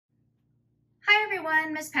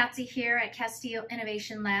everyone, Miss Patsy here at Castile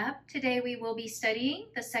Innovation Lab. Today we will be studying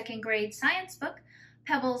the second grade science book,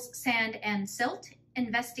 Pebbles, Sand, and Silt,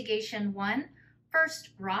 Investigation 1, First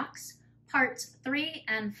Rocks, Parts 3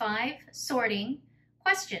 and 5, Sorting.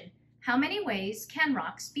 Question: how many ways can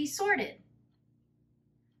rocks be sorted?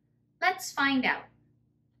 Let's find out.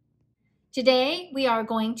 Today we are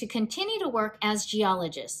going to continue to work as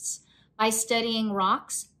geologists by studying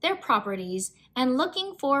rocks, their properties, and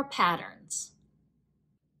looking for patterns.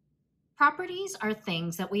 Properties are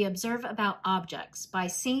things that we observe about objects by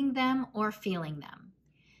seeing them or feeling them.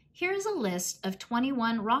 Here's a list of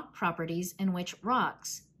 21 rock properties in which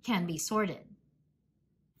rocks can be sorted.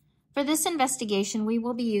 For this investigation, we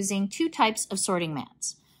will be using two types of sorting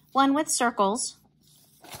mats, one with circles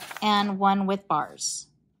and one with bars.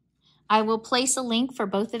 I will place a link for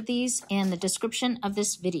both of these in the description of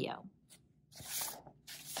this video.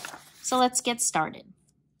 So let's get started.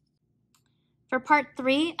 For part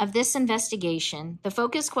 3 of this investigation, the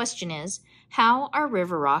focus question is, how are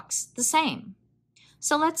river rocks the same?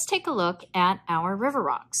 So let's take a look at our river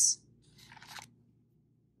rocks.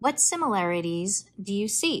 What similarities do you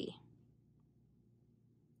see?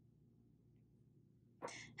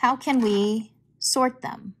 How can we sort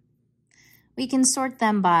them? We can sort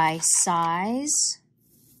them by size,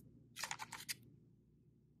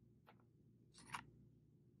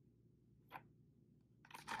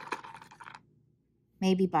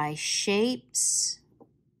 maybe by shapes,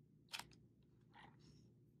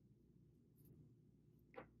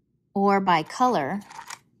 or by color.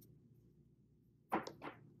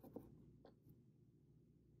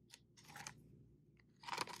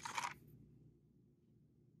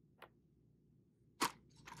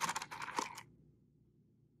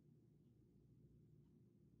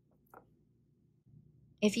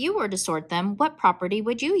 If you were to sort them, what property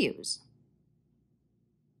would you use?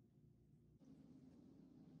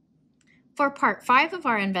 For part 5 of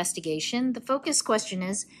our investigation, the focus question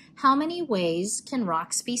is, how many ways can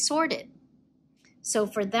rocks be sorted? So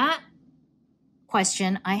for that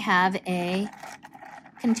question, I have a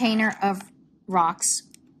container of rocks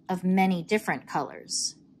of many different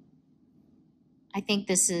colors. I think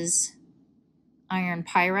this is iron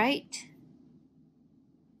pyrite.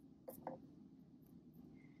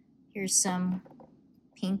 Here's some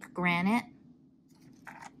pink granite.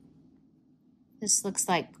 This looks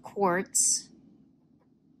like quartz.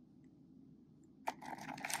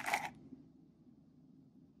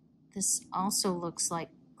 This also looks like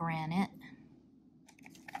granite.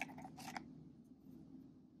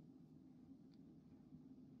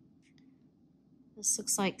 This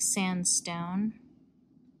looks like sandstone.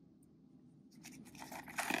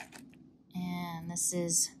 And this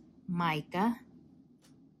is mica.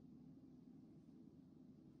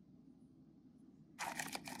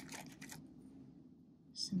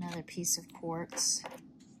 Another piece of quartz.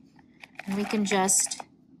 And we can just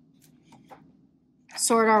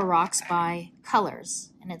sort our rocks by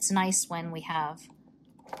colors. And it's nice when we have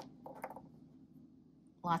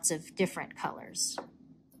lots of different colors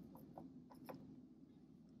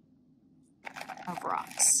of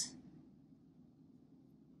rocks.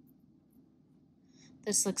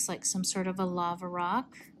 This looks like some sort of a lava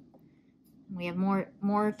rock. And we have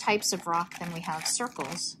more types of rock than we have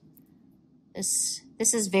circles.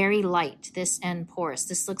 This is very light, this and porous.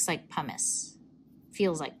 This looks like pumice,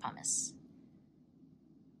 feels like pumice.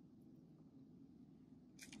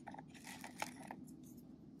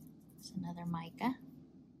 There's another mica.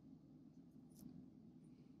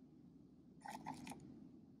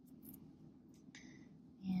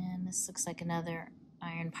 And this looks like another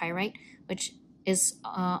iron pyrite, which is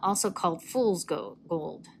also called fool's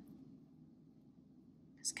gold.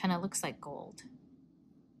 This kind of looks like gold.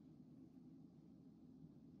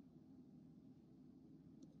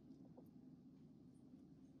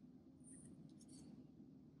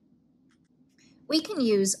 We can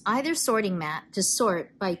use either sorting mat to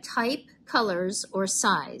sort by type, colors, or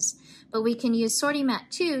size, but we can use sorting mat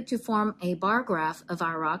 2 to form a bar graph of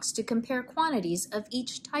our rocks to compare quantities of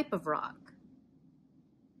each type of rock.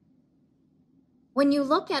 When you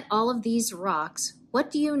look at all of these rocks,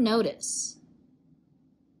 what do you notice?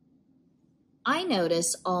 I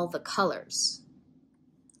notice all the colors.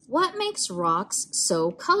 What makes rocks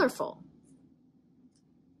so colorful?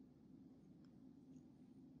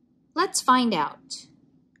 Let's find out.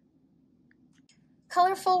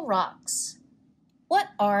 Colorful rocks. What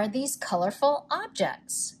are these colorful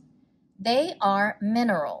objects? They are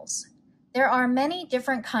minerals. There are many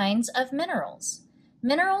different kinds of minerals.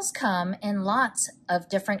 Minerals come in lots of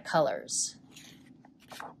different colors.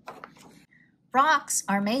 Rocks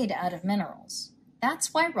are made out of minerals.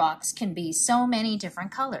 That's why rocks can be so many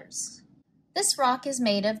different colors. This rock is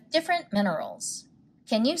made of different minerals.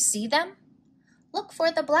 Can you see them? Look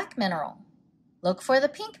for the black mineral. Look for the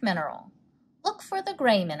pink mineral. Look for the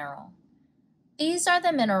gray mineral. These are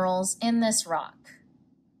the minerals in this rock.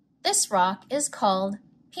 This rock is called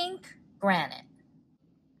pink granite.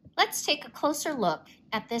 Let's take a closer look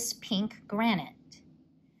at this pink granite.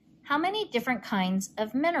 How many different kinds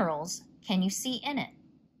of minerals can you see in it?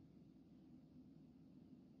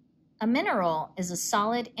 A mineral is a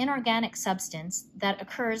solid inorganic substance that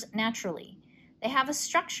occurs naturally. They have a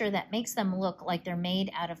structure that makes them look like they're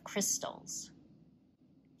made out of crystals.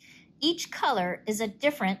 Each color is a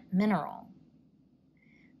different mineral.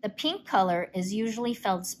 The pink color is usually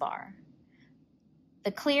feldspar.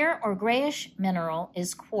 The clear or grayish mineral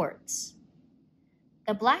is quartz.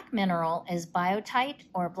 The black mineral is biotite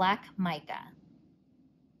or black mica.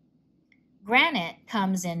 Granite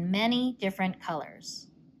comes in many different colors.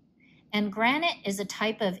 And granite is a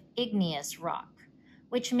type of igneous rock,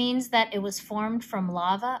 which means that it was formed from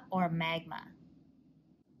lava or magma.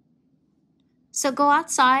 So go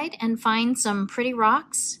outside and find some pretty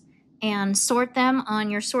rocks and sort them on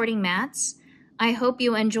your sorting mats. I hope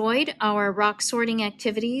you enjoyed our rock sorting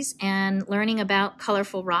activities and learning about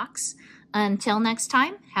colorful rocks. Until next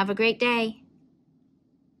time, have a great day.